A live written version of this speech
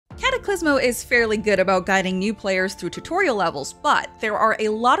Cataclismo is fairly good about guiding new players through tutorial levels, but there are a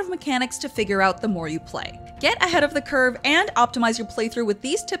lot of mechanics to figure out the more you play. Get ahead of the curve and optimize your playthrough with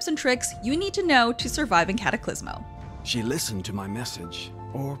these tips and tricks you need to know to survive in Cataclismo. She listened to my message,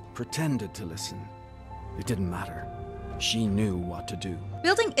 or pretended to listen. It didn't matter. She knew what to do.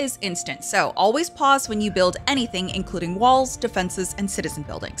 Building is instant, so always pause when you build anything, including walls, defenses, and citizen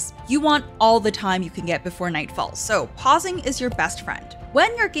buildings. You want all the time you can get before night falls, so pausing is your best friend.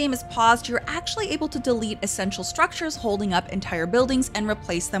 When your game is paused, you're actually able to delete essential structures holding up entire buildings and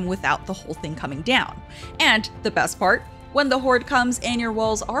replace them without the whole thing coming down. And the best part, when the horde comes and your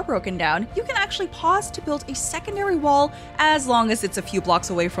walls are broken down, you can actually pause to build a secondary wall as long as it's a few blocks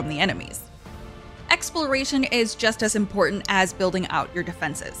away from the enemies. Exploration is just as important as building out your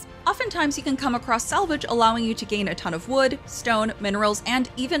defenses. Oftentimes you can come across salvage allowing you to gain a ton of wood, stone, minerals, and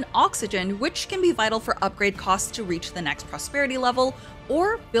even oxygen, which can be vital for upgrade costs to reach the next prosperity level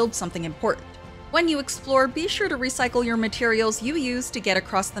or build something important. When you explore, be sure to recycle your materials you use to get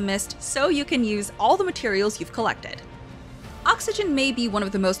across the mist so you can use all the materials you've collected. Oxygen may be one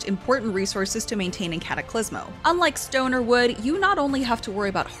of the most important resources to maintain in Cataclismo. Unlike stone or wood, you not only have to worry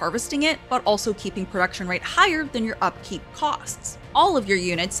about harvesting it, but also keeping production rate higher than your upkeep costs. All of your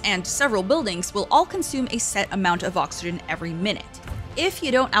units and several buildings will all consume a set amount of oxygen every minute. If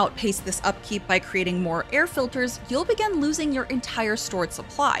you don't outpace this upkeep by creating more air filters, you'll begin losing your entire stored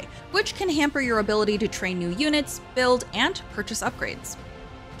supply, which can hamper your ability to train new units, build, and purchase upgrades.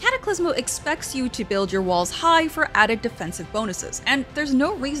 Cataclismo expects you to build your walls high for added defensive bonuses, and there's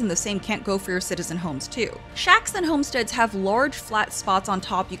no reason the same can't go for your citizen homes too. Shacks and homesteads have large flat spots on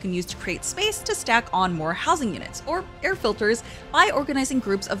top you can use to create space to stack on more housing units, or air filters, by organizing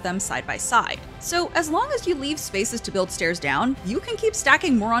groups of them side by side. So as long as you leave spaces to build stairs down, you can keep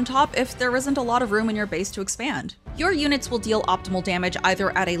stacking more on top if there isn't a lot of room in your base to expand. Your units will deal optimal damage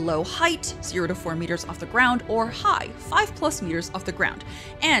either at a low height, 0 to 4 meters off the ground, or high, 5+ meters off the ground,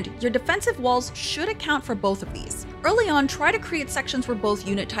 and your defensive walls should account for both of these. Early on, try to create sections where both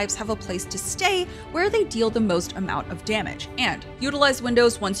unit types have a place to stay where they deal the most amount of damage, and utilize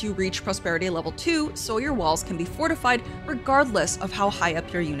windows once you reach prosperity level 2 so your walls can be fortified regardless of how high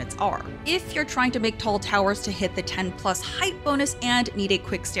up your units are. If you're trying to make tall towers to hit the 10+ height bonus and need a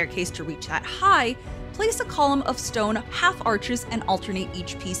quick staircase to reach that high, place a column of stone half arches and alternate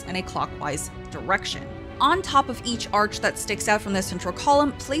each piece in a clockwise direction. On top of each arch that sticks out from the central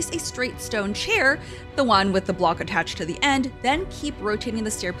column, place a straight stone chair, the one with the block attached to the end, then keep rotating the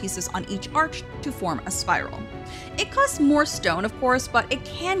stair pieces on each arch to form a spiral. It costs more stone, of course, but it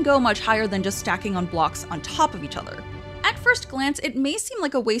can go much higher than just stacking on blocks on top of each other. At first glance, it may seem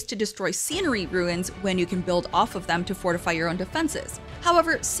like a waste to destroy scenery ruins when you can build off of them to fortify your own defenses.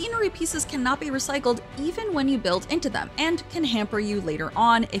 However, scenery pieces cannot be recycled even when you build into them, and can hamper you later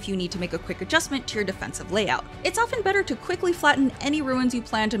on if you need to make a quick adjustment to your defensive layout. It's often better to quickly flatten any ruins you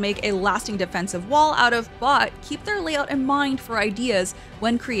plan to make a lasting defensive wall out of, but keep their layout in mind for ideas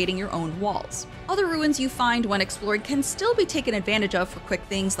when creating your own walls. Other ruins you find when exploring can still be taken advantage of for quick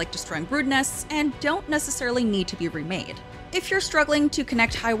things like destroying brood nests, and don't necessarily need to be remade. If you're struggling to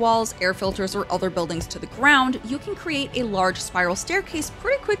connect high walls, air filters, or other buildings to the ground, you can create a large spiral staircase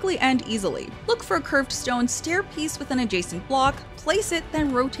pretty quickly and easily. Look for a curved stone stair piece with an adjacent block, place it,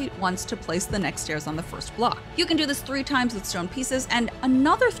 then rotate once to place the next stairs on the first block. You can do this 3 times with stone pieces and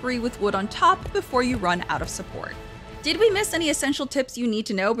another 3 with wood on top before you run out of support. Did we miss any essential tips you need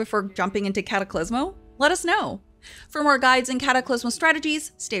to know before jumping into Cataclismo? Let us know! For more guides and Cataclismo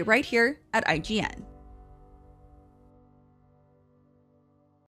strategies, stay right here at IGN.